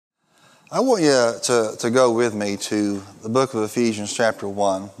I want you to go with me to the book of Ephesians chapter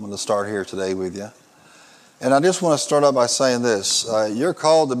 1. I'm going to start here today with you. And I just want to start out by saying this. You're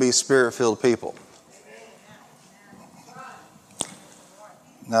called to be Spirit-filled people.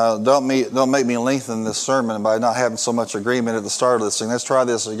 Now, don't make me lengthen this sermon by not having so much agreement at the start of this thing. Let's try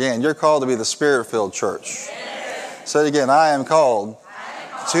this again. You're called to be the Spirit-filled church. Say it again. I am called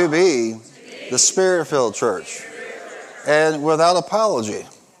to be the Spirit-filled church. And without apology.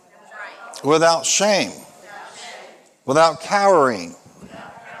 Without shame, without cowering,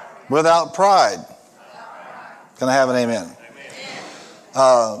 without pride. Can I have an amen?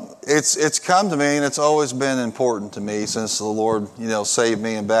 It's come to me, and it's always been important to me since the Lord, saved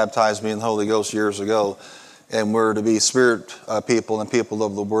me and baptized me in the Holy Ghost years ago, and we're to be Spirit people and people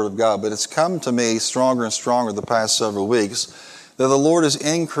of the Word of God. But it's come to me stronger and stronger the past several weeks that the Lord is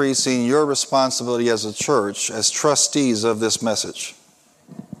increasing your responsibility as a church as trustees of this message.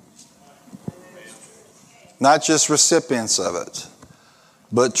 Not just recipients of it,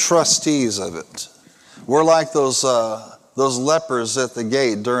 but trustees of it. We're like those lepers at the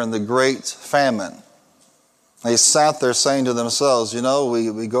gate during the great famine. They sat there saying to themselves, we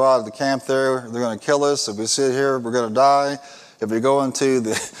go out of the camp there, they're going to kill us. If we sit here, we're going to die. If we go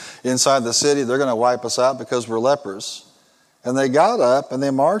inside the city, they're going to wipe us out because we're lepers. And they got up and they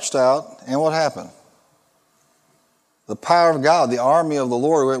marched out, and what happened? The power of God, the army of the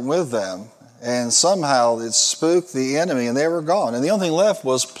Lord went with them. And somehow it spooked the enemy, and they were gone. And the only thing left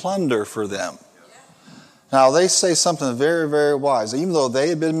was plunder for them. Now, they say something very, very wise. Even though they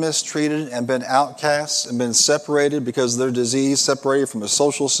had been mistreated and been outcasts and been separated because of their disease, separated from the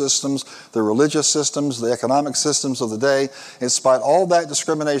social systems, the religious systems, the economic systems of the day, in spite of all that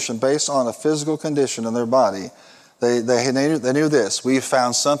discrimination based on a physical condition in their body, they knew this. We've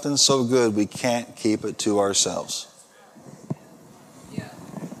found something so good we can't keep it to ourselves.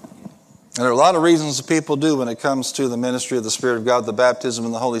 And there are a lot of reasons that people do when it comes to the ministry of the Spirit of God, the baptism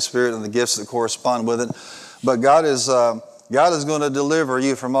in the Holy Spirit, and the gifts that correspond with it. But God is going to deliver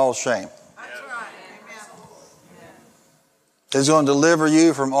you from all shame. That's right. He's going to deliver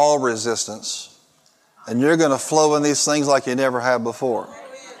you from all resistance. And you're going to flow in these things like you never have before.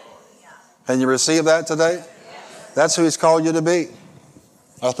 Can you receive that today? That's who He's called you to be.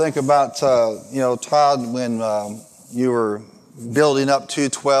 I think about, Todd, when you were building up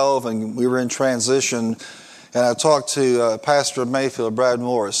 212 and we were in transition, and I talked to Pastor of Mayfield, Brad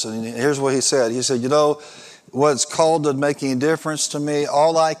Morris, and here's what he said. He said, what's called to making a difference to me,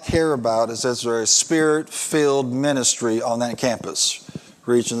 all I care about is that there's a Spirit-filled ministry on that campus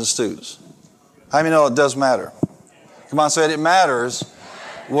reaching the students. How many know it does matter? Come on, say it. It matters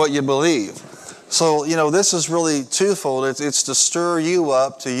what you believe. So, this is really twofold. It's to stir you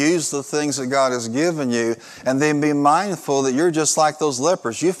up, to use the things that God has given you, and then be mindful that you're just like those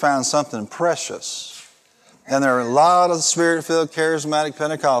lepers. You found something precious. And there are a lot of Spirit-filled, charismatic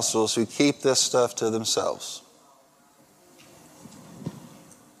Pentecostals who keep this stuff to themselves.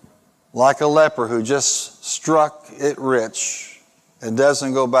 Like a leper who just struck it rich and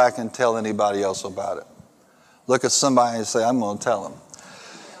doesn't go back and tell anybody else about it. Look at somebody and say, I'm going to tell them.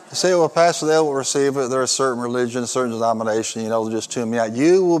 You say, well, Pastor, they will receive it. They're a certain religion, a certain denomination, they'll just tune me out.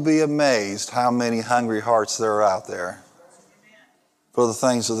 You will be amazed how many hungry hearts there are out there for the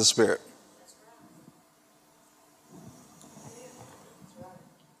things of the Spirit.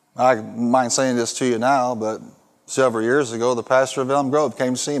 I mind saying this to you now, but several years ago, the pastor of Elm Grove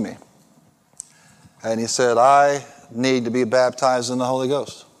came to see me. And he said, I need to be baptized in the Holy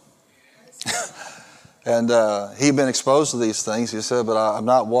Ghost. And he'd been exposed to these things. He said, but I'm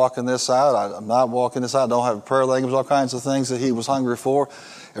not walking this out. I'm not walking this out. I don't have prayer language, all kinds of things that he was hungry for.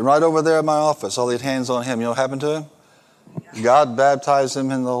 And right over there in my office, I laid hands on him. You know what happened to him? God baptized him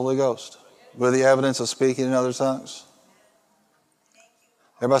in the Holy Ghost with the evidence of speaking in other tongues.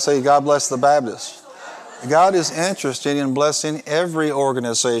 Everybody say, God bless the Baptists. God is interested in blessing every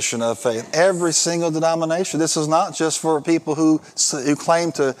organization of faith, every single denomination. This is not just for people who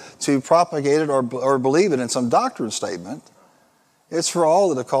claim to propagate it or believe it in some doctrine statement. It's for all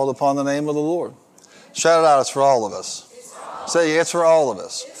that have called upon the name of the Lord. Shout it out, it's for all of us. Say, it's for all of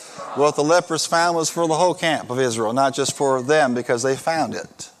us. What the lepers found was for the whole camp of Israel, not just for them because they found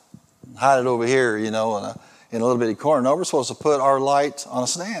it. Hide it over here, in a little bitty corner. No, we're supposed to put our light on a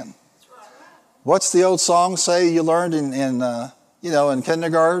stand. What's the old song say you learned in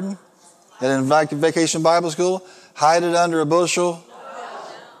kindergarten and in vacation Bible school? Hide it under a bushel.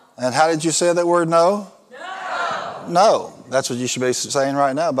 No. And how did you say that word, no? No. No. That's what you should be saying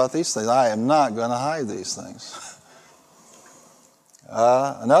right now about these things. I am not going to hide these things.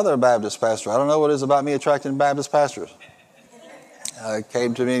 Another Baptist pastor. I don't know what it is about me attracting Baptist pastors.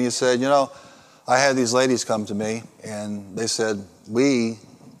 came to me and he said, you know, I had these ladies come to me and they said, we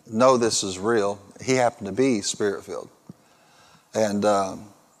know this is real. He happened to be Spirit-filled. And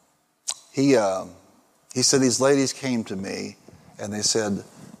he said, these ladies came to me and they said,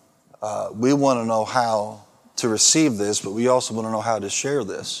 we want to know how to receive this, but we also want to know how to share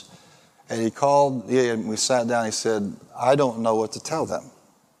this. And he called, and we sat down, he said, I don't know what to tell them.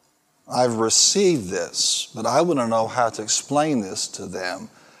 I've received this, but I want to know how to explain this to them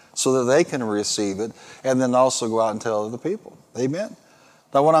so that they can receive it and then also go out and tell other people. Amen?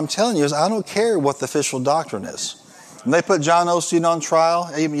 Now, what I'm telling you is I don't care what the official doctrine is. And they put John Osteen on trial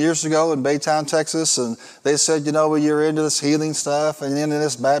even years ago in Baytown, Texas, and they said, you know, well, you're into this healing stuff and into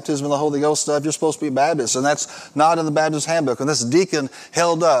this baptism of the Holy Ghost stuff, you're supposed to be Baptist, and that's not in the Baptist handbook. And this deacon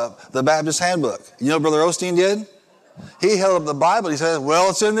held up the Baptist handbook. You know what Brother Osteen did? He held up the Bible. He said,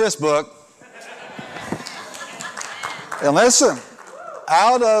 well, it's in this book. And listen,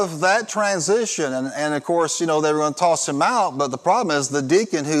 out of that transition, and of course, you know, they were going to toss him out, but the problem is the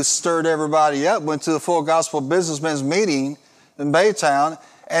deacon who stirred everybody up went to the Full Gospel Businessmen's meeting in Baytown,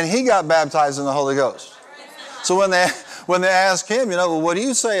 and he got baptized in the Holy Ghost. So when they asked him, you know, well, what do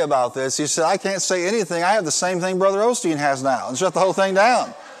you say about this? He said, I can't say anything. I have the same thing Brother Osteen has now, and shut the whole thing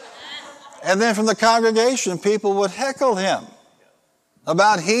down. And then from the congregation, people would heckle him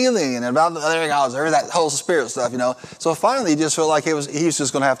about healing and about that whole spirit stuff, you know. So finally, he just felt like he was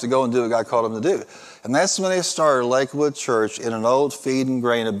just going to have to go and do what God called him to do. And that's when they started Lakewood Church in an old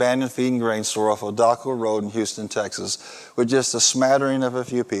abandoned feed and grain store off of Daco Road in Houston, Texas, with just a smattering of a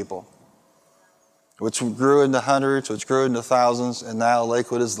few people, which grew into hundreds, which grew into thousands, and now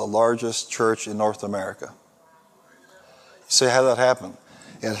Lakewood is the largest church in North America. You see how that happened?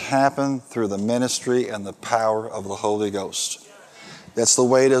 It happened through the ministry and the power of the Holy Ghost. That's the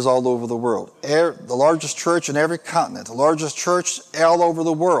way it is all over the world. The largest church in every continent, the largest church all over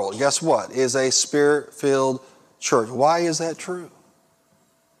the world, guess what? Is a Spirit-filled church. Why is that true?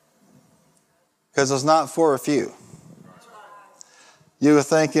 Because it's not for a few. You would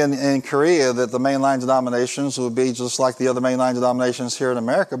think in Korea that the mainline denominations would be just like the other mainline denominations here in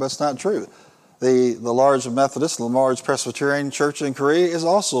America, but it's not true. The large Methodist, the large Presbyterian church in Korea is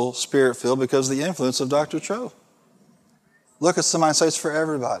also Spirit-filled because of the influence of Dr. Cho. Look at somebody and say, it's for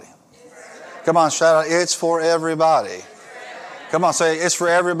everybody. Come on, shout out, it's for everybody. Come on, say, it's for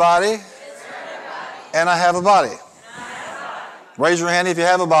everybody. And I have a body. Raise your hand if you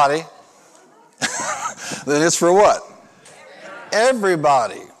have a body. Then it's for what?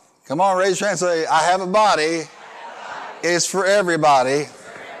 Everybody. Come on, raise your hand and say, I have a body. It's for everybody.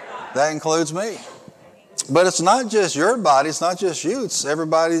 That includes me. But it's not just your body, it's not just you, it's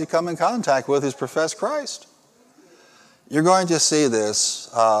everybody you come in contact with who's professed Christ. You're going to see this.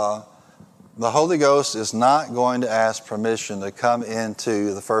 The Holy Ghost is not going to ask permission to come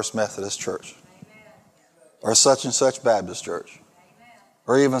into the First Methodist Church or such and such Baptist church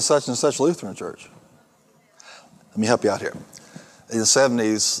or even such and such Lutheran church. Let me help you out here. In the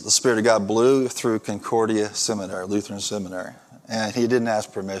 70s, the Spirit of God blew through Concordia Seminary, Lutheran Seminary, and he didn't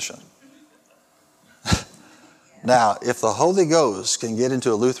ask permission. Now, if the Holy Ghost can get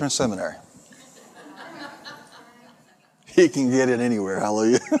into a Lutheran seminary, he can get it anywhere.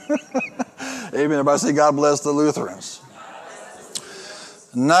 Hallelujah. Amen. Everybody say, God bless the Lutherans.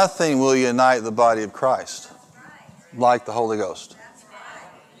 Nothing will unite the body of Christ like the Holy Ghost.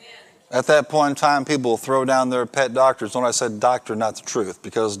 At that point in time, people will throw down their pet doctrines. When I said doctrine, not the truth,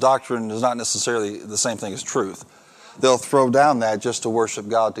 because doctrine is not necessarily the same thing as truth. They'll throw down that just to worship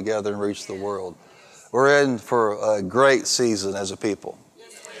God together and reach the world. We're in for a great season as a people.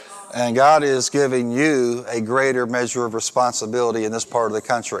 And God is giving you a greater measure of responsibility in this part of the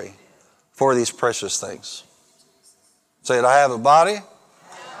country for these precious things. Say it, I have a body.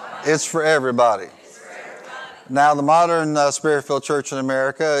 It's for everybody. Now, the modern Spirit-filled church in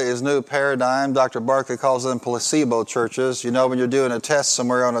America is new paradigm. Dr. Barclay calls them placebo churches. You know, when you're doing a test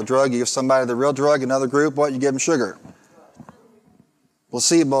somewhere on a drug, you give somebody the real drug, another group, what? You give them sugar.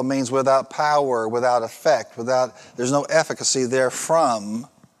 Placebo means without power, without effect, there's no efficacy there from,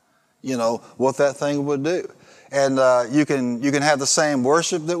 you know, what that thing would do. And you can have the same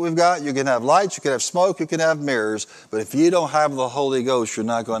worship that we've got. You can have lights, you can have smoke, you can have mirrors. But if you don't have the Holy Ghost, you're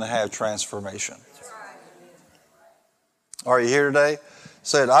not going to have transformation. Are you here today?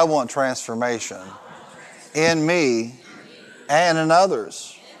 Say it, I want transformation in me and in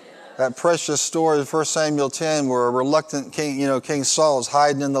others. That precious story of 1 Samuel 10 where a reluctant king, King Saul is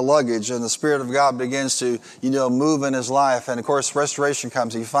hiding in the luggage and the Spirit of God begins to, move in his life. And of course, restoration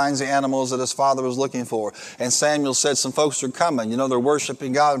comes. He finds the animals that his father was looking for. And Samuel said, some folks are coming. They're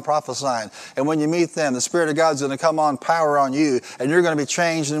worshiping God and prophesying. And when you meet them, the Spirit of God's going to come on power on you. And you're going to be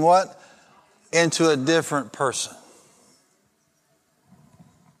changed in what? Into a different person.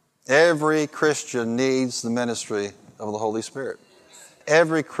 Every Christian needs the ministry of the Holy Spirit.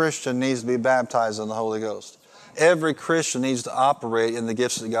 Every Christian needs to be baptized in the Holy Ghost. Every Christian needs to operate in the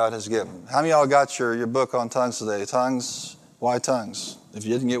gifts that God has given. How many of y'all got your book on tongues today? Tongues? Why tongues? If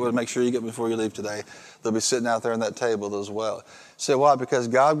you didn't get one, make sure you get before you leave today. They'll be sitting out there on that table as well. Say why? Because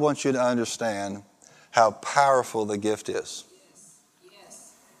God wants you to understand how powerful the gift is.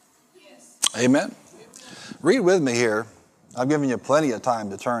 Yes. Yes. Amen? Read with me here. I've given you plenty of time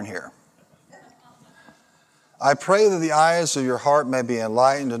to turn here. I pray that the eyes of your heart may be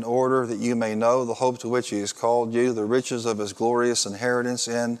enlightened in order that you may know the hope to which He has called you, the riches of His glorious inheritance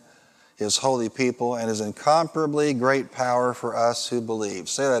in His holy people, and His incomparably great power for us who believe.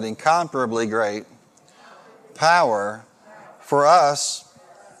 Say that, incomparably great power for us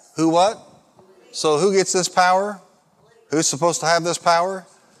who what? So who gets this power? Who's supposed to have this power?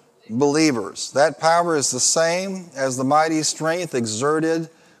 Believers. That power is the same as the mighty strength exerted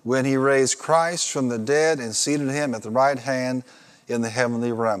when He raised Christ from the dead and seated Him at the right hand in the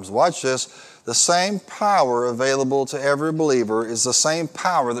heavenly realms. Watch this. The same power available to every believer is the same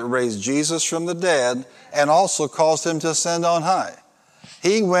power that raised Jesus from the dead and also caused Him to ascend on high.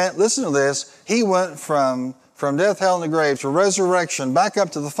 He went, listen to this, He went from death, hell, and the grave to resurrection back up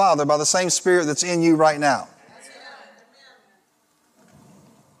to the Father by the same Spirit that's in you right now.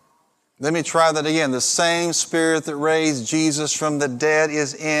 Let me try that again. The same Spirit that raised Jesus from the dead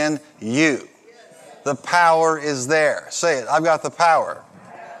is in you. The power is there. Say it. I've got the power.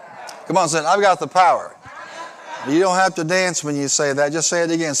 Come on, say it. I've got the power. You don't have to dance when you say that. Just say it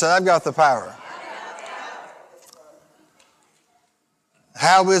again. Say, I've got the power.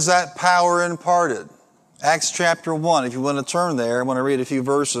 How is that power imparted? Acts chapter 1. If you want to turn there, I want to read a few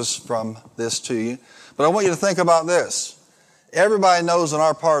verses from this to you. But I want you to think about this. Everybody knows in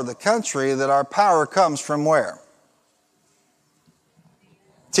our part of the country that our power comes from where?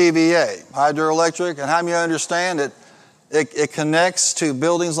 TVA, hydroelectric. And how many understand it connects to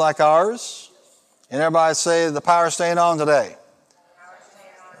buildings like ours? And everybody say the power's staying on today.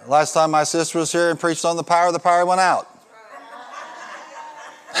 Last time my sister was here and preached on the power went out.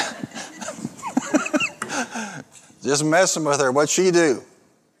 Just messing with her. What'd she do?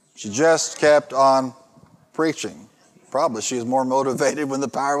 She just kept on preaching. Probably she was more motivated when the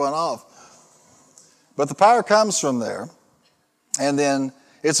power went off. But the power comes from there. And then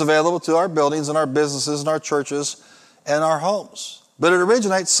it's available to our buildings and our businesses and our churches and our homes. But it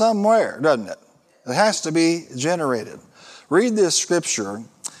originates somewhere, doesn't it? It has to be generated. Read this scripture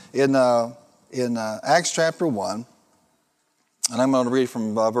in Acts chapter 1. And I'm going to read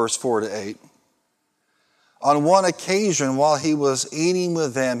from verse 4 to 8. On one occasion, while He was eating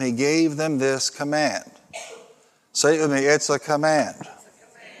with them, He gave them this command. Say it with me, it's a command.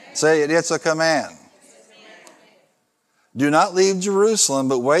 Say it, it's a command. Do not leave Jerusalem,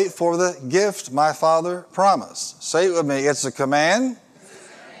 but wait for the gift my Father promised. Say it with me, it's a command,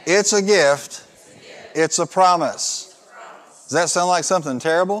 it's a gift, it's a promise. Does that sound like something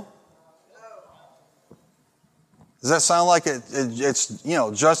terrible? Does that sound like it's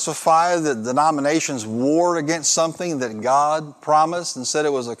justified that denominations warred against something that God promised and said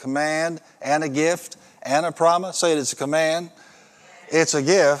it was a command and a gift and a promise? Say it, it's a command, it's a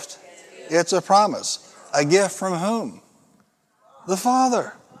gift, it's a promise. A gift from whom? The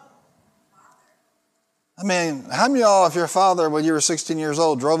Father. I mean, how many of y'all, if your father, when you were 16 years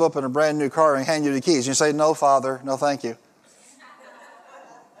old, drove up in a brand new car and handed you the keys, and you say, no, Father, no, thank you?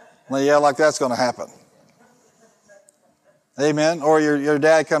 Well, yeah, like that's going to happen. Amen. Or your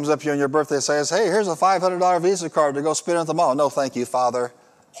dad comes up to you on your birthday and says, hey, here's a $500 Visa card to go spend at the mall. No, thank you, Father.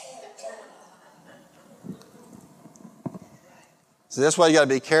 See, that's why you got to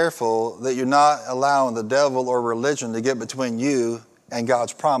be careful that you're not allowing the devil or religion to get between you and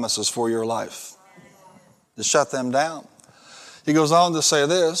God's promises for your life. To shut them down. He goes on to say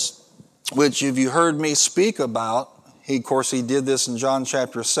this, which if you heard me speak about, he did this in John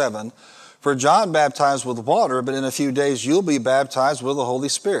chapter 7. For John baptized with water, but in a few days you'll be baptized with the Holy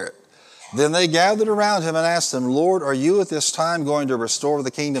Spirit. Then they gathered around him and asked him, Lord, are you at this time going to restore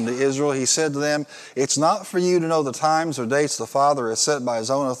the kingdom to Israel? He said to them, it's not for you to know the times or dates the Father has set by His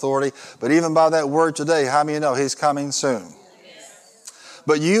own authority, but even by that word today, how many know He's coming soon? Yes.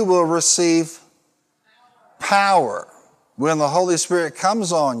 But you will receive power when the Holy Spirit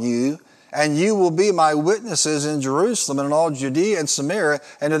comes on you, and you will be my witnesses in Jerusalem and in all Judea and Samaria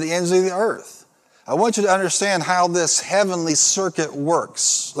and to the ends of the earth. I want you to understand how this heavenly circuit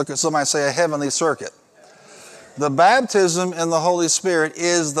works. Look at somebody say a heavenly circuit. The baptism in the Holy Spirit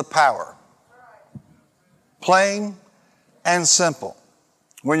is the power. Plain and simple.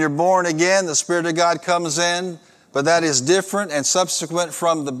 When you're born again, the Spirit of God comes in, but that is different and subsequent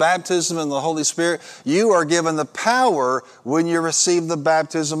from the baptism in the Holy Spirit. You are given the power when you receive the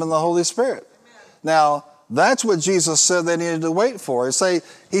baptism in the Holy Spirit. Now, that's what Jesus said they needed to wait for.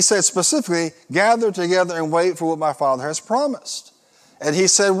 He said specifically, gather together and wait for what my Father has promised. And he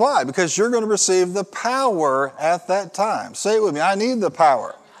said, why? Because you're going to receive the power at that time. Say it with me, I need the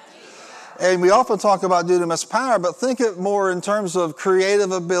power. And we often talk about dunamis power, but think it more in terms of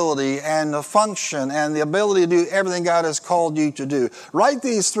creative ability and the function and the ability to do everything God has called you to do. Write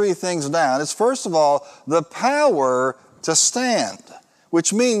these three things down. It's first of all, the power to stand,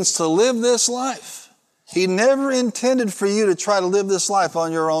 which means to live this life. He never intended for you to try to live this life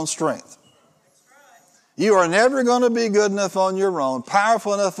on your own strength. You are never going to be good enough on your own,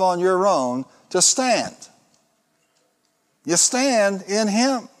 powerful enough on your own to stand. You stand in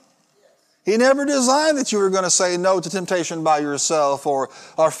Him. He never designed that you were going to say no to temptation by yourself or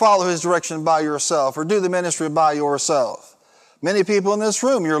follow His direction by yourself or do the ministry by yourself. Many people in this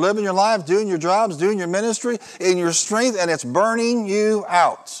room, you're living your life, doing your jobs, doing your ministry in your strength, and it's burning you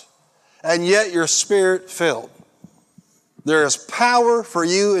out. And yet you're Spirit-filled. There is power for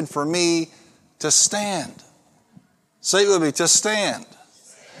you and for me to stand. Say it with me, to stand.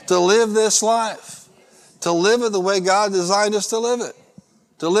 To live this life. To live it the way God designed us to live it.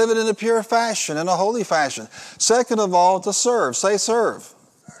 To live it in a pure fashion, in a holy fashion. Second of all, to serve. Say serve.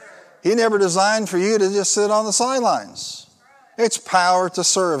 He never designed for you to just sit on the sidelines. It's power to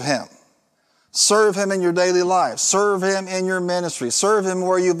serve Him. Serve Him in your daily life. Serve Him in your ministry. Serve Him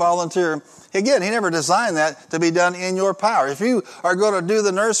where you volunteer. Again, He never designed that to be done in your power. If you are going to do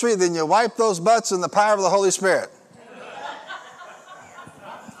the nursery, then you wipe those butts in the power of the Holy Spirit.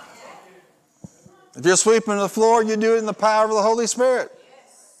 If you're sweeping the floor, you do it in the power of the Holy Spirit.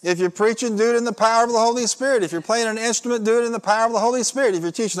 If you're preaching, do it in the power of the Holy Spirit. If you're playing an instrument, do it in the power of the Holy Spirit. If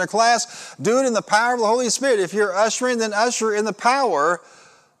you're teaching a class, do it in the power of the Holy Spirit. If you're ushering, then usher in the power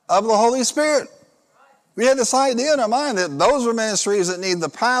of the Holy Spirit. We had this idea in our mind that those are ministries that need the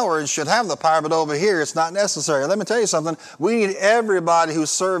power and should have the power, but over here it's not necessary. Let me tell you something. We need everybody who's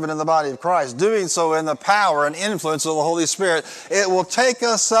serving in the body of Christ doing so in the power and influence of the Holy Spirit. It will take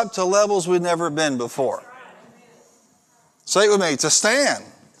us up to levels we've never been before. Say it with me, to stand.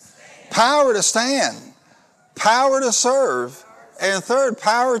 Power to stand, power to serve, and third,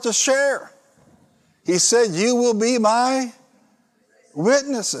 power to share. He said, you will be my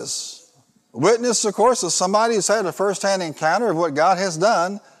witnesses. Witness, of course, is somebody who's had a first-hand encounter of what God has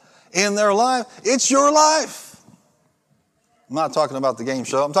done in their life. It's your life. I'm not talking about the game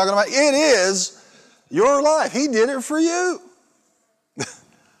show. I'm talking about it is your life. He did it for you.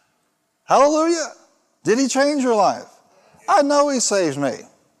 Hallelujah. Did He change your life? I know He saved me.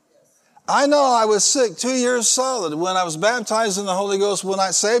 I know I was sick 2 years solid. When I was baptized in the Holy Ghost, when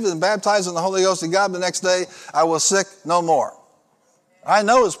I saved and baptized in the Holy Ghost, and God the next day, I was sick no more. I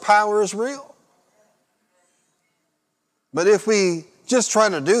know His power is real. But if we just try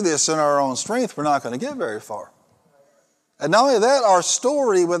to do this in our own strength, we're not going to get very far. And not only that, our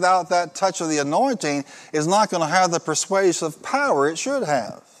story without that touch of the anointing is not going to have the persuasive power it should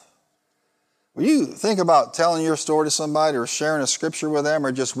have. When you think about telling your story to somebody or sharing a scripture with them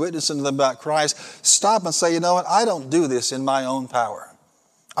or just witnessing to them about Christ, stop and say, you know what, I don't do this in my own power.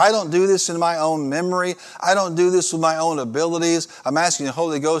 I don't do this in my own memory. I don't do this with my own abilities. I'm asking the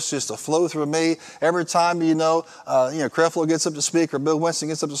Holy Ghost just to flow through me. Every time, Creflo gets up to speak or Bill Winston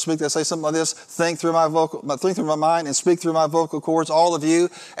gets up to speak, they say something like this, think through my mind and speak through my vocal cords, all of you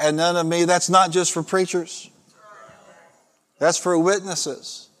and none of me. That's not just for preachers. That's for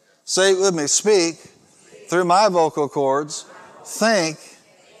witnesses. Say it with me, speak through my vocal cords, think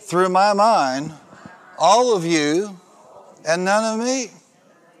through my mind, all of you and none of me.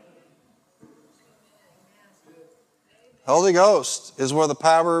 Holy Ghost is where the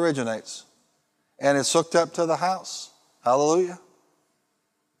power originates. And it's hooked up to the house. Hallelujah.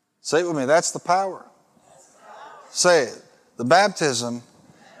 Say it with me. That's the power. Say it. The baptism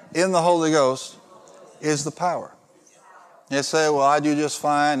in the Holy Ghost is the power. You say, well, I do just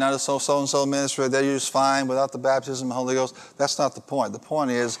fine. Not a so-and-so ministry. They do just fine without the baptism of the Holy Ghost. That's not the point. The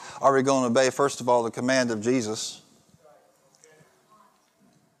point is, are we going to obey, first of all, the command of Jesus?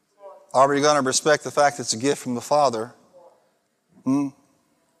 Are we going to respect the fact that it's a gift from the Father?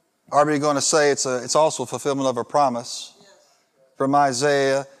 Are we going to say it's also a fulfillment of a promise? from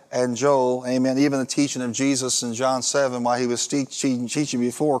Isaiah and Joel, amen, even the teaching of Jesus in John 7, while he was teaching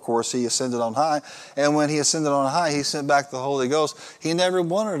before, of course, he ascended on high. And when he ascended on high, he sent back the Holy Ghost. He never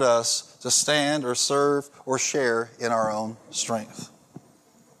wanted us to stand or serve or share in our own strength.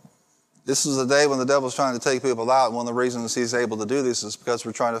 This is the day when the devil's trying to take people out. One of the reasons he's able to do this is because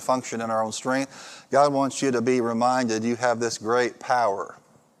we're trying to function in our own strength. God wants you to be reminded you have this great power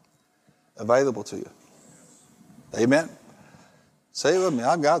available to you. Amen? Say it with me.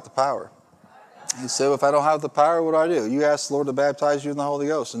 I've got the power. He said, well, if I don't have the power, what do I do? You ask the Lord to baptize you in the Holy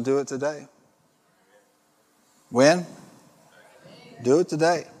Ghost, and do it today. When? Do it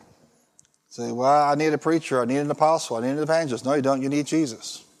today. Say, well, I need a preacher. I need an apostle. I need an evangelist. No, you don't. You need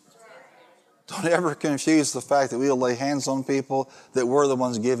Jesus. Don't ever confuse the fact that we'll lay hands on people that we're the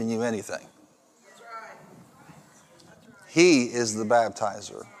ones giving you anything. He is the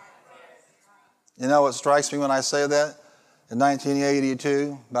baptizer. You know what strikes me when I say that? In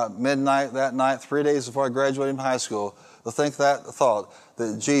 1982, about midnight that night, 3 days before I graduated from high school, to think that thought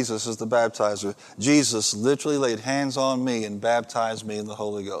that Jesus is the baptizer. Jesus literally laid hands on me and baptized me in the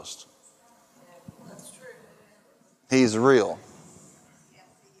Holy Ghost. That's true. He's real.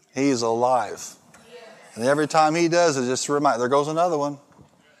 He's alive. And every time he does it, just to remind, there goes another one.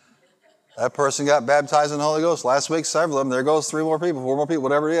 That person got baptized in the Holy Ghost. Last week, several of them. There goes 3 more people, 4 more people,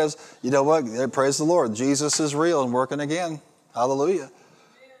 whatever it is. You know what? Praise the Lord. Jesus is real and working again. Hallelujah.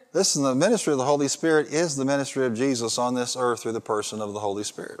 Listen, the ministry of the Holy Spirit is the ministry of Jesus on this earth through the person of the Holy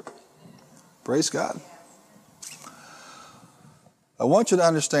Spirit. Praise God. I want you to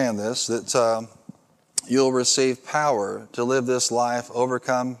understand this, that you'll receive power to live this life,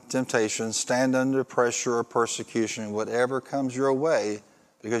 overcome temptation, stand under pressure or persecution, whatever comes your way,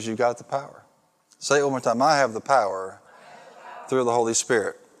 because you've got the power. Say it one more time. I have the power through the Holy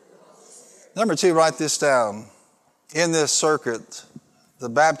Spirit. Number 2, write this down. In this circuit, the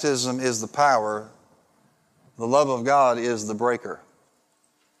baptism is the power. The love of God is the breaker.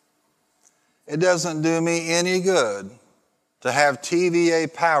 It doesn't do me any good to have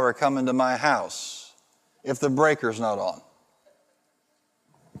TVA power come into my house if the breaker's not on.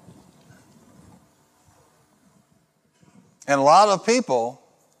 And a lot of people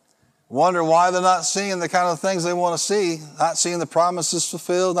wonder why they're not seeing the kind of things they want to see, not seeing the promises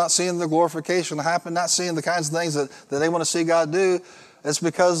fulfilled, not seeing the glorification happen, not seeing the kinds of things that they want to see God do. It's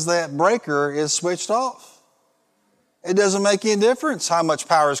because that breaker is switched off. It doesn't make any difference how much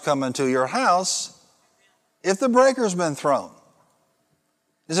power is coming to your house if the breaker's been thrown.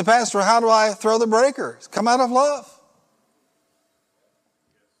 You say, Pastor, how do I throw the breaker? Come out of love.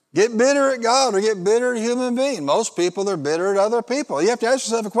 Get bitter at God or get bitter at a human being. Most people are bitter at other people. You have to ask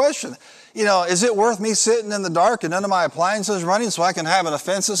yourself a question. You know, is it worth me sitting in the dark and none of my appliances running so I can have an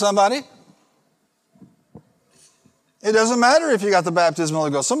offense at somebody? It doesn't matter if you got the baptism of the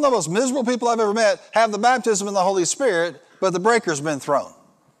Holy Ghost. Some of the most miserable people I've ever met have the baptism in the Holy Spirit, but the breaker's been thrown.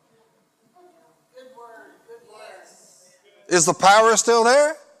 Good word. Good word. Is the power still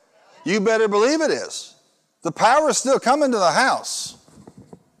there? You better believe it is. The power is still coming to the house.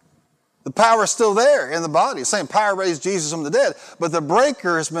 The power is still there in the body. Same power raised Jesus from the dead. But the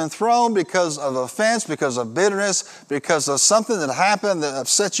breaker has been thrown because of offense, because of bitterness, because of something that happened that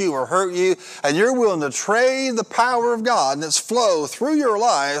upset you or hurt you. And you're willing to trade the power of God and its flow through your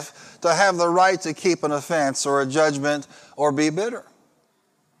life to have the right to keep an offense or a judgment or be bitter.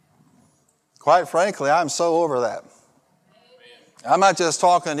 Quite frankly, I'm so over that. I'm not just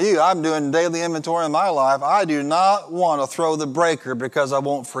talking to you. I'm doing daily inventory in my life. I do not want to throw the breaker because I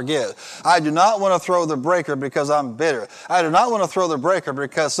won't forgive. I do not want to throw the breaker because I'm bitter. I do not want to throw the breaker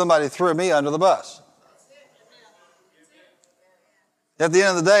because somebody threw me under the bus. At the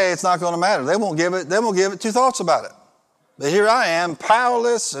end of the day, it's not going to matter. They won't give it 2 thoughts about it. But here I am,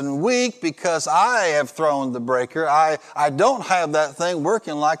 powerless and weak because I have thrown the breaker. I don't have that thing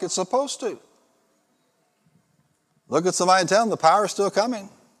working like it's supposed to. Look at somebody and tell them the power's still coming.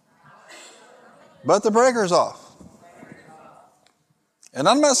 But the breaker's off. And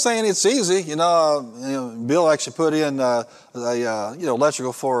I'm not saying it's easy. You know, Bill actually put in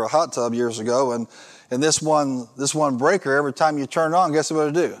electrical for a hot tub years ago, and this one breaker, every time you turn it on, guess what it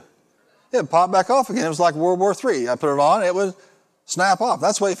would do? It would pop back off again. It was like World War III. I put it on, it would snap off.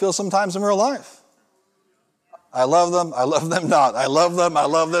 That's the way it feels sometimes in real life. I love them not. I love them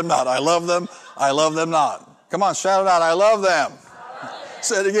not. I love them not. Come on, shout it out. I love them.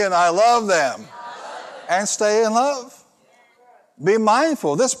 Say it again. I love them. And stay in love. Be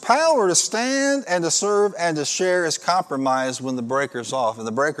mindful. This power to stand and to serve and to share is compromised when the breaker's off. And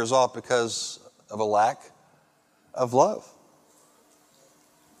the breaker's off because of a lack of love.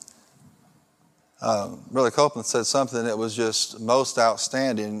 Brother Copeland said something that was just most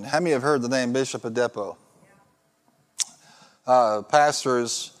outstanding. How many have heard the name Bishop Adepo?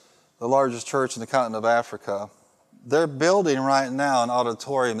 Pastors the largest church in the continent of Africa. They're building right now an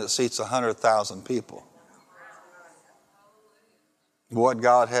auditorium that seats 100,000 people. What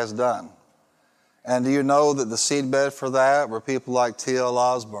God has done. And do you know that the seedbed for that were people like T.L.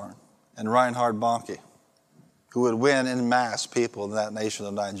 Osborne and Reinhard Bonnke, who would win en masse people in that nation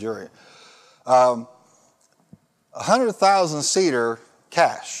of Nigeria. 100,000 seater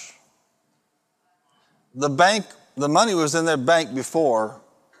cash. The money was in their bank before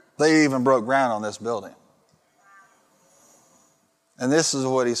they even broke ground on this building. And this is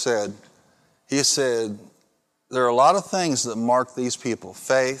what he said. He said, there are a lot of things that mark these people.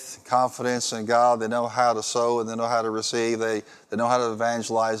 Faith, confidence in God. They know how to sow and they know how to receive. They know how to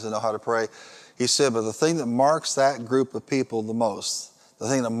evangelize. They know how to pray. He said, but the thing that marks that group of people the most, the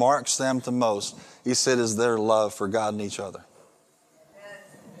thing that marks them the most, he said, is their love for God and each other.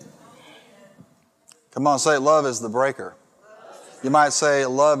 Come on, say love is the breaker. You might say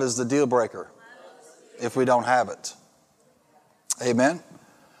love is the deal breaker if we don't have it. Amen.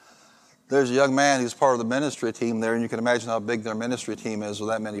 There's a young man who's part of the ministry team there, and you can imagine how big their ministry team is with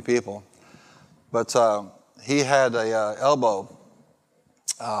that many people. But he had a elbow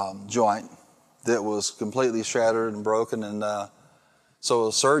joint that was completely shattered and broken, and so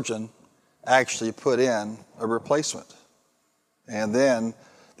a surgeon actually put in a replacement. And then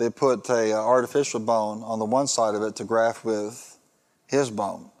they put a artificial bone on the one side of it to graft with his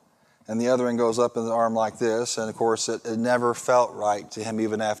bone. And the other end goes up in the arm like this. And, of course, it never felt right to him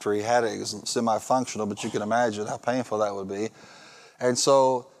even after he had it. It was semi-functional, but you can imagine how painful that would be. And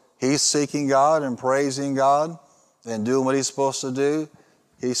so he's seeking God and praising God and doing what he's supposed to do.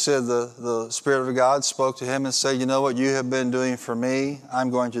 He said the Spirit of God spoke to him and said, you know what you have been doing for me, I'm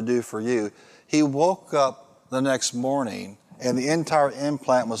going to do for you. He woke up the next morning, and the entire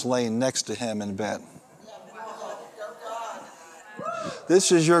implant was laying next to him in bed.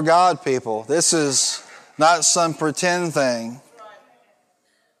 This is your God, people. This is not some pretend thing.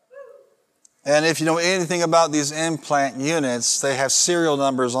 And if you know anything about these implant units, they have serial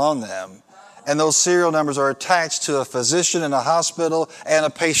numbers on them. And those serial numbers are attached to a physician in a hospital and a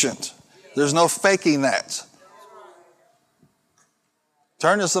patient. There's no faking that.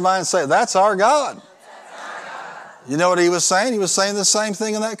 Turn to somebody and say, that's our God. You know what he was saying? He was saying the same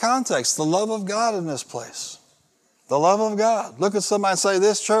thing in that context. The love of God in this place. The love of God. Look at somebody and say,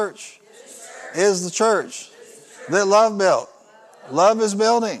 this church is the church that love built. Love is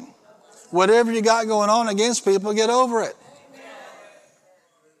building. Whatever you got going on against people, get over it.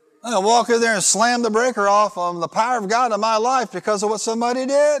 I'm going to walk in there and slam the breaker off on the power of God in my life because of what somebody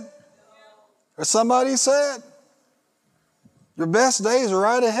did or somebody said. Your best days are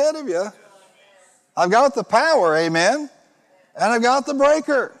right ahead of you. I've got the power, amen, and I've got the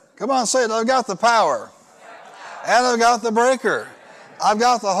breaker. Come on, say it. I've got the power, and I've got the breaker. I've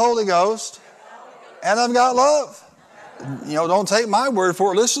got the Holy Ghost, and I've got love. You know, don't take my word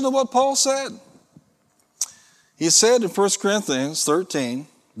for it. Listen to what Paul said. He said in 1 Corinthians 13,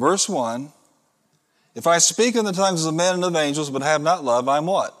 verse 1, if I speak in the tongues of men and of angels but have not love, I'm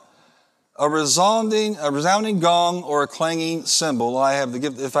what? A resounding gong or a clanging cymbal.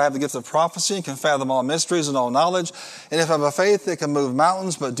 If I have the gift of prophecy and can fathom all mysteries and all knowledge, and if I have a faith that can move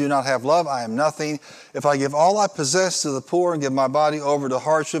mountains but do not have love, I am nothing. If I give all I possess to the poor and give my body over to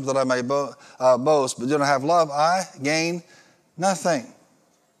hardship that I may boast, but do not have love, I gain nothing.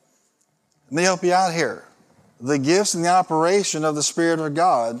 Let me help you out here. The gifts and the operation of the Spirit of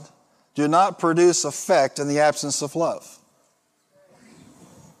God do not produce effect in the absence of love.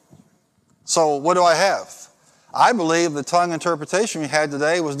 So what do I have? I believe the tongue interpretation we had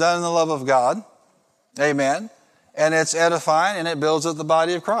today was done in the love of God. Amen. And it's edifying and it builds up the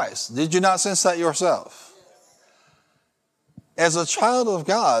body of Christ. Did you not sense that yourself? As a child of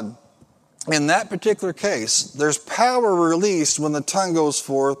God, in that particular case, there's power released when the tongue goes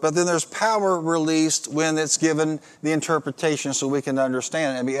forth, but then there's power released when it's given the interpretation so we can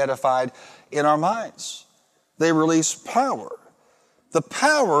understand and be edified in our minds. They release power. The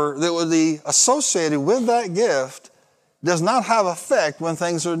power that would be associated with that gift does not have effect when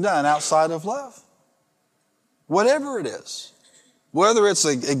things are done outside of love. Whatever it is. Whether it's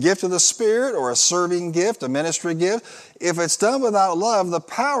a gift of the Spirit or a serving gift, a ministry gift, if it's done without love, the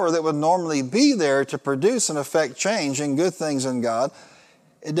power that would normally be there to produce and affect change in good things in God,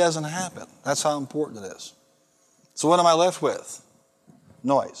 it doesn't happen. That's how important it is. So what am I left with?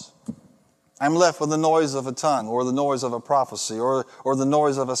 Noise. I'm left with the noise of a tongue or the noise of a prophecy or the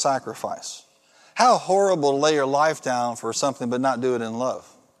noise of a sacrifice. How horrible to lay your life down for something but not do it in love.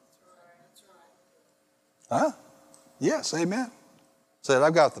 Huh? Yes, amen. Said,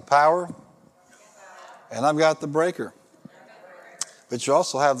 I've got the power and I've got the breaker. But you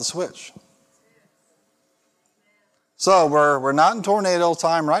also have the switch. So we're not in tornado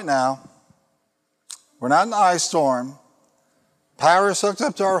time right now. We're not in ice storm. Power is hooked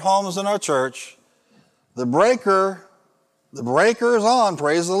up to our homes and our church. The breaker is on.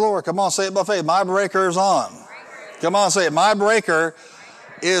 Praise the Lord. Come on, say it by faith. My breaker is on. Come on, say it. My breaker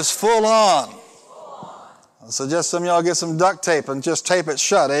is full on. I suggest some of y'all get some duct tape and just tape it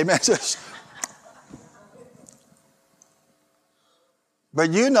shut. Amen.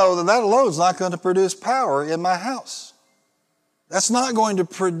 But you know that alone is not going to produce power in my house. That's not going to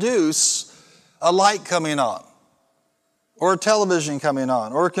produce a light coming on, or a television coming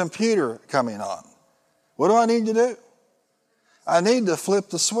on, or a computer coming on. What do I need to do? I need to flip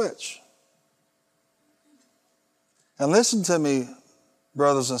the switch. And listen to me,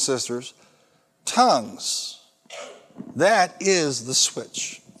 brothers and sisters. Tongues, that is the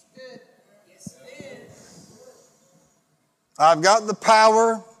switch. I've got the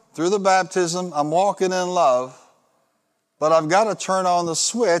power through the baptism. I'm walking in love. But I've got to turn on the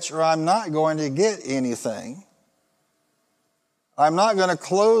switch or I'm not going to get anything. I'm not going to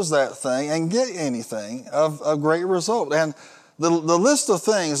close that thing and get anything of great result. And the list of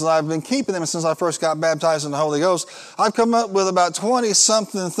things, and I've been keeping them since I first got baptized in the Holy Ghost, I've come up with about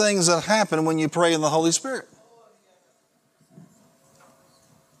 20-something things that happen when you pray in the Holy Spirit.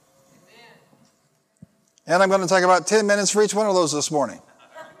 And I'm going to take about 10 minutes for each one of those this morning.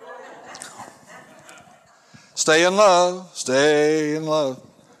 Stay in love. Stay in love.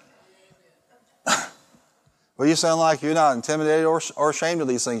 Well, you sound like you're not intimidated or ashamed of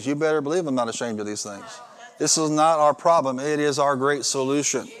these things. You better believe I'm not ashamed of these things. This is not our problem. It is our great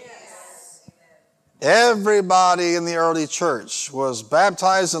solution. Everybody in the early church was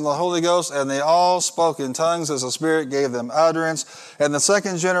baptized in the Holy Ghost, and they all spoke in tongues as the Spirit gave them utterance. And the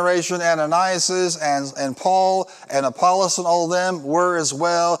second generation, Ananias and Paul and Apollos and all of them were as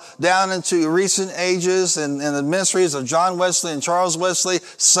well. Down into recent ages and the ministries of John Wesley and Charles Wesley,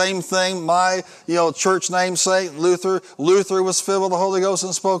 same thing. My church namesake, Luther. Luther was filled with the Holy Ghost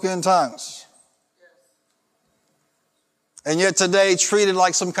and spoke in tongues. And yet today treated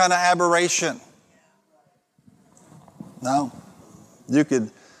like some kind of aberration. No. You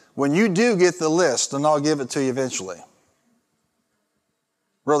could, when you do get the list, and I'll give it to you eventually.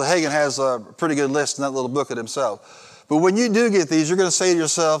 Brother Hagin has a pretty good list in that little booklet himself. But when you do get these, you're going to say to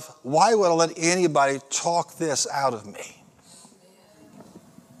yourself, why would I let anybody talk this out of me?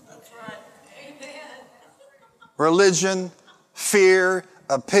 That's right. Amen. Religion, fear,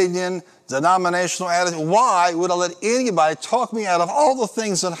 opinion, denominational attitude. Why would I let anybody talk me out of all the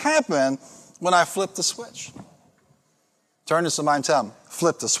things that happen when I flip the switch? Turn to somebody and tell them,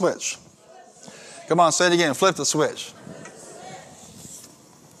 flip the switch. Come on, say it again, flip the switch.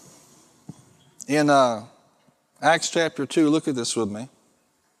 In Acts chapter 2, look at this with me.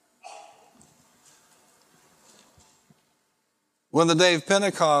 When the day of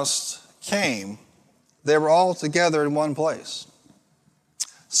Pentecost came, they were all together in one place.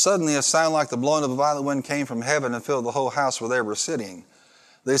 Suddenly a sound like the blowing of a violent wind came from heaven and filled the whole house where they were sitting.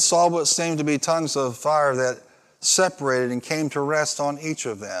 They saw what seemed to be tongues of fire that separated and came to rest on each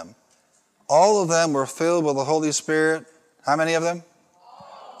of them. All of them were filled with the Holy Spirit. How many of them?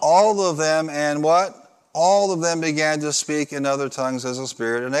 All of them, and what? All of them began to speak in other tongues as the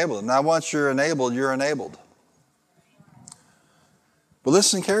Spirit enabled them. Now, once you're enabled, you're enabled. But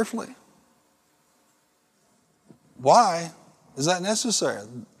listen carefully. Why is that necessary?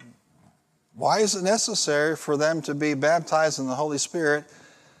 Why is it necessary for them to be baptized in the Holy Spirit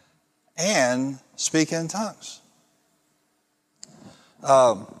and speak in tongues?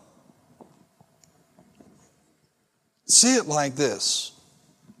 See it like this.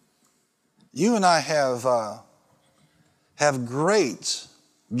 You and I have great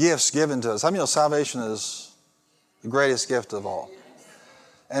gifts given to us. How many know salvation is the greatest gift of all?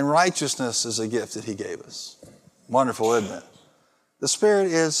 And righteousness is a gift that He gave us. Wonderful, isn't it? The Spirit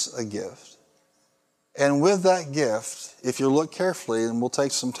is a gift. And with that gift, if you look carefully, and we'll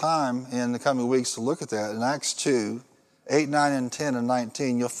take some time in the coming weeks to look at that, in Acts 2, 8, 9, and 10, and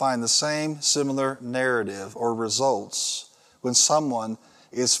 19, you'll find the same similar narrative or results when someone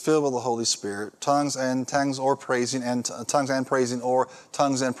is filled with the Holy Spirit. Tongues and praising, or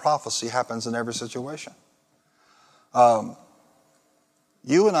tongues and prophecy happens in every situation.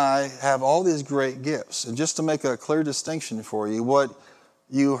 You and I have all these great gifts. And just to make a clear distinction for you, what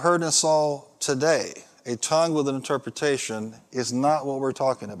you heard and saw today, a tongue with an interpretation, is not what we're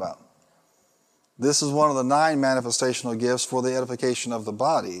talking about. This is one of the 9 manifestational gifts for the edification of the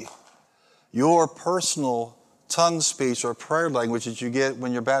body. Your personal tongue speech or prayer language that you get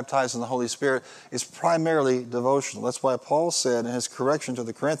when you're baptized in the Holy Spirit is primarily devotional. That's why Paul said in his correction to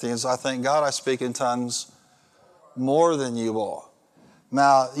the Corinthians, I thank God I speak in tongues more than you all.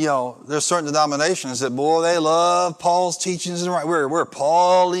 Now, there's certain denominations that, boy, they love Paul's teachings. And we're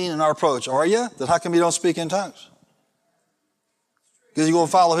Pauline in our approach. Are you? Then how come you don't speak in tongues? Because you're going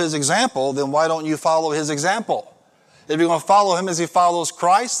to follow his example, then why don't you follow his example? If you're going to follow him as he follows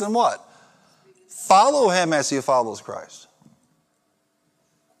Christ, then what? Follow him as he follows Christ.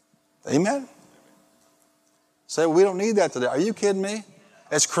 Amen? Say, we don't need that today. Are you kidding me?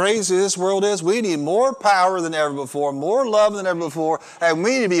 As crazy as this world is, we need more power than ever before, more love than ever before, and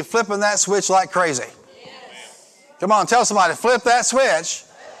we need to be flipping that switch like crazy. Yes. Come on, tell somebody, flip that switch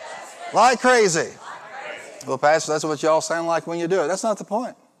like crazy. Well, Pastor, that's what y'all sound like when you do it. That's not the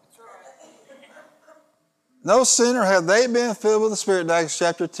point. No sooner had they been filled with the Spirit in Acts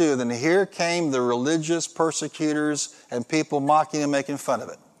chapter 2 than here came the religious persecutors and people mocking and making fun of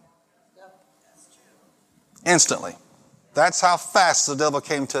it. Instantly. That's how fast the devil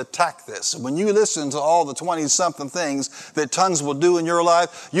came to attack this. When you listen to all the 20-something things that tongues will do in your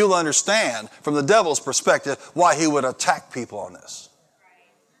life, you'll understand from the devil's perspective why he would attack people on this.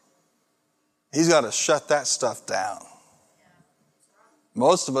 He's got to shut that stuff down.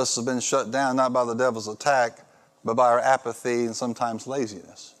 Most of us have been shut down not by the devil's attack, but by our apathy and sometimes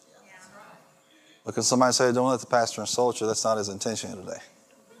laziness. Because somebody said, don't let the pastor insult you. That's not his intention today.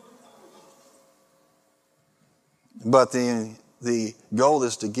 But the goal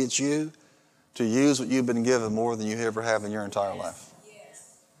is to get you to use what you've been given more than you ever have in your entire life.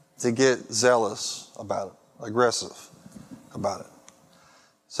 To get zealous about it, aggressive about it.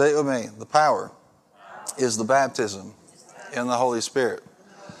 Say it with me. The power is the baptism in the Holy Spirit.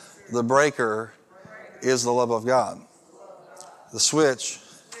 The breaker is the love of God. The switch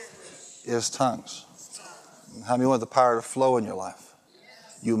is tongues. How many want the power to flow in your life?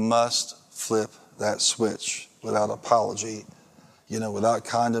 You must flip that switch without apology, without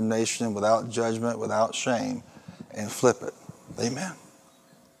condemnation, without judgment, without shame, and flip it. Amen.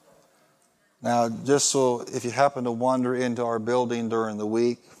 Now, just so if you happen to wander into our building during the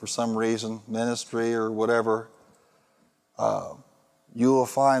week for some reason, ministry or whatever, you will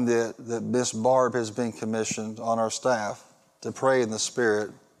find that Miss Barb has been commissioned on our staff to pray in the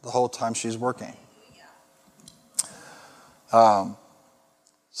Spirit the whole time she's working.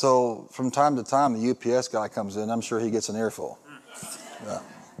 So from time to time, the UPS guy comes in. I'm sure he gets an earful. Yeah.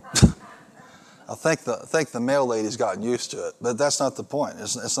 I think the mail lady's gotten used to it, but that's not the point.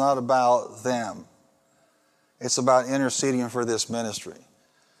 It's not about them. It's about interceding for this ministry.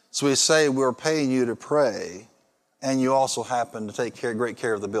 So we say we're paying you to pray, and you also happen to take great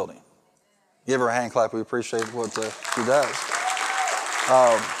care of the building. Give her a hand clap. We appreciate what she does.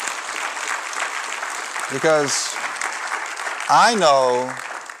 Because I know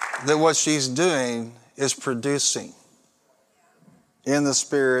that what she's doing is producing in the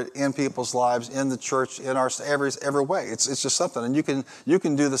Spirit, in people's lives, in the church, in our every way. It's just something, and you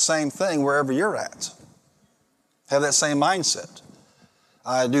can do the same thing wherever you're at. Have that same mindset.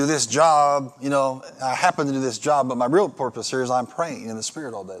 I do this job, I happen to do this job, but my real purpose here is I'm praying in the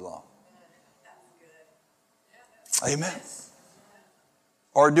Spirit all day long. Amen.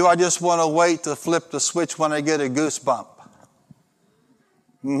 Or do I just want to wait to flip the switch when I get a goosebump?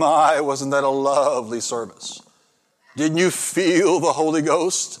 My, wasn't that a lovely service? Didn't you feel the Holy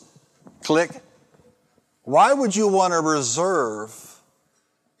Ghost? Click. Why would you want to reserve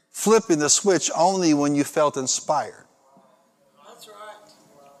flipping the switch only when you felt inspired? That's right.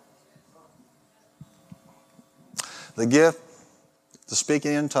 The gift, the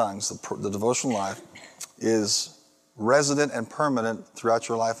speaking in tongues, the devotional life, is resident and permanent throughout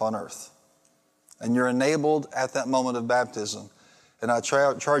your life on earth. And you're enabled at that moment of baptism. And I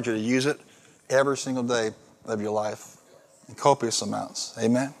charge you to use it every single day of your life in copious amounts.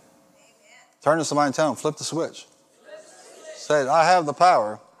 Amen? Turn to somebody and tell them, flip the switch. Say, I have the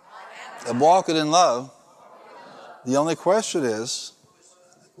power of walking in love. The only question is,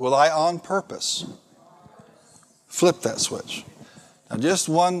 will I on purpose flip that switch? Now, just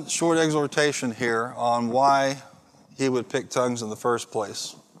one short exhortation here on why he would pick tongues in the first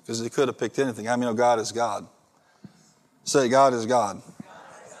place. Because he could have picked anything. How many know God is God? Say, God is God.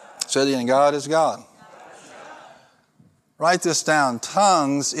 Say it again, God is God. Write this down.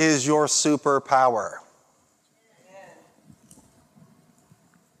 Tongues is your superpower.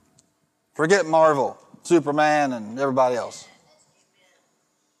 Forget Marvel, Superman, and everybody else.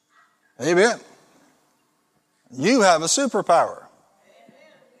 Amen. You have a superpower.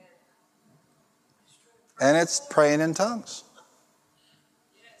 And it's praying in tongues.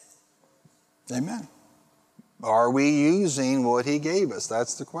 Amen. Are we using what he gave us?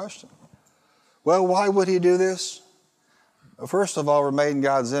 That's the question. Well, why would he do this? Well, first of all, we're made in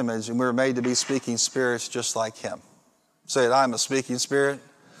God's image, and we're made to be speaking spirits just like him. Say it, I'm a speaking spirit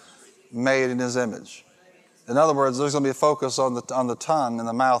made in his image. In other words, there's going to be a focus on the tongue and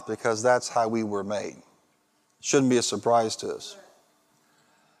the mouth because that's how we were made. Shouldn't be a surprise to us.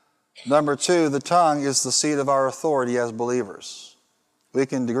 Number two, the tongue is the seat of our authority as believers. We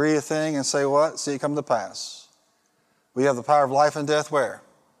can decree a thing and say what? See it come to pass. We have the power of life and death where?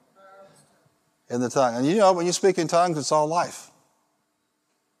 In the tongue. And you know, when you speak in tongues, it's all life.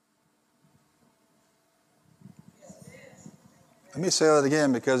 Let me say that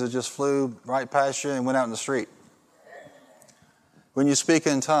again because it just flew right past you and went out in the street. When you speak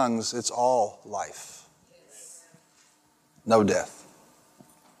in tongues, it's all life. No death.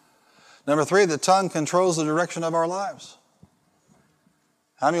 Number three, the tongue controls the direction of our lives.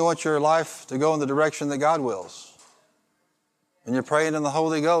 How many want your life to go in the direction that God wills? When you're praying in the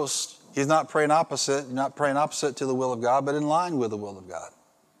Holy Ghost, he's not praying opposite. You're not praying opposite to the will of God, but in line with the will of God.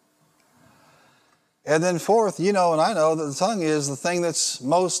 And then fourth, you know and I know that the tongue is the thing that's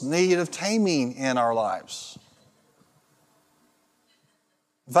most needed of taming in our lives.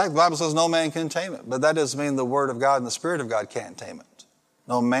 In fact, the Bible says no man can tame it, but that doesn't mean the Word of God and the Spirit of God can't tame it.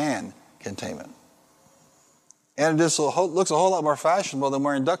 No man can tame it. And it just looks a whole lot more fashionable than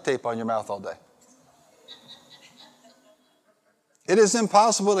wearing duct tape on your mouth all day. It is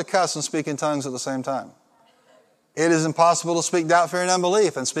impossible to cuss and speak in tongues at the same time. It is impossible to speak doubt, fear, and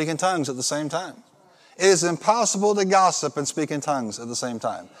unbelief and speak in tongues at the same time. It is impossible to gossip and speak in tongues at the same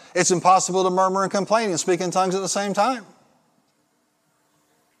time. It's impossible to murmur and complain and speak in tongues at the same time.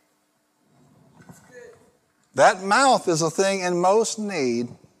 That mouth is a thing in most need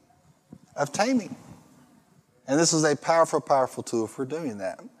of taming. And this is a powerful, powerful tool for doing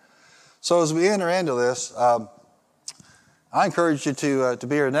that. So as we enter into this, I encourage you to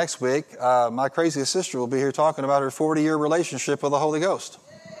be here next week. My crazy sister will be here talking about her 40-year relationship with the Holy Ghost.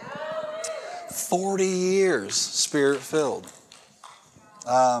 40 years Spirit-filled.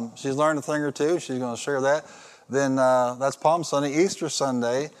 She's learned a thing or two. She's going to share that. Then that's Palm Sunday. Easter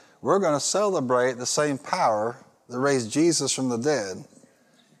Sunday, we're going to celebrate the same power that raised Jesus from the dead.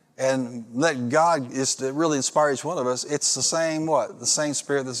 And let God really inspire each one of us. It's the same what? The same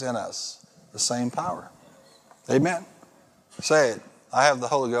Spirit that's in us. The same power. Amen. Say it. I have the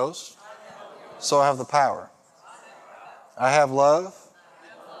Holy Ghost, so I have the power. I have love,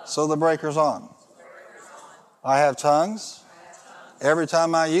 so the breaker's on. I have tongues. Every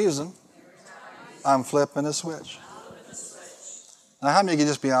time I use them, I'm flipping a switch. Now, how many can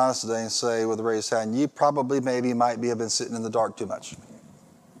just be honest today and say with a raised hand, you probably might have been sitting in the dark too much?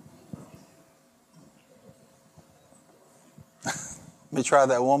 Let me try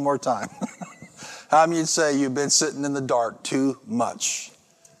that one more time. How many would say you've been sitting in the dark too much?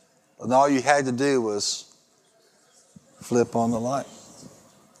 And all you had to do was flip on the light.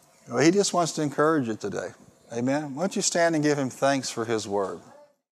 Well, he just wants to encourage you today. Amen. Why don't you stand and give him thanks for his word?